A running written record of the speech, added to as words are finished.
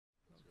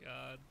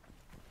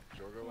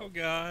Oh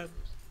god.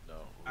 No.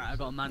 Alright, I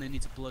got a man who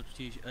needs a blood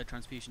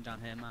transfusion down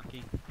here,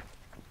 Marky.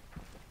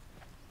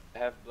 I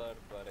have blood,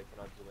 but I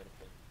cannot do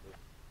anything.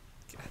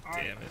 God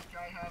damn it. This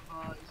guy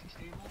have, is he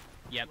stable?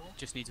 Yep, Cool.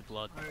 just needs a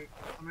blood. Alright,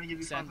 I'm gonna give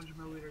you Send. 500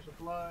 milliliters of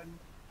blood.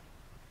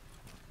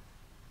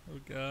 Oh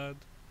god.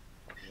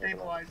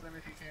 Stabilize them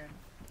if you can.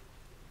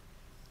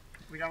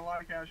 We got a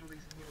lot of casualties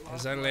in here.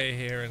 As I lay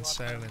here in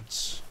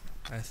silence,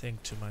 I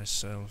think to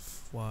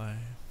myself, why?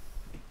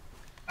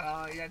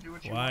 Yeah, do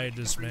what you Why want.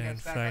 does man I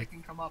fight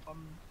can come up.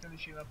 I'm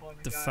finishing up on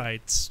your the guy.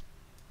 fights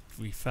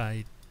we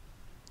fight?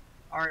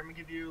 Alright, I'm gonna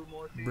give you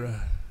morphine. Bruh.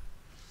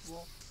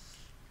 Wolfe.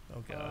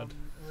 Oh god.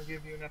 I'm gonna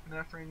give you an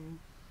epinephrine.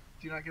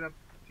 Do not get up.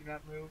 Do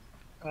not move.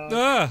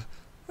 Ah!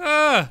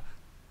 Ah!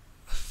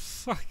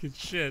 Fucking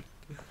shit.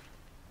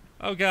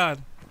 Oh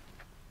god.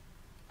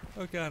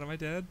 Oh god, am I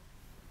dead?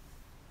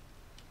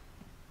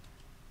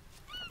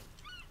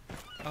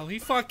 Oh, he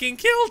fucking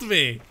killed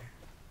me!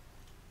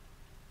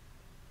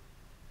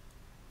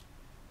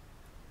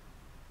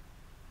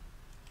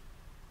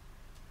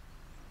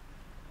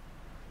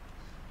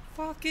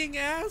 Fucking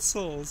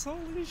assholes,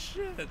 holy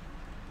shit.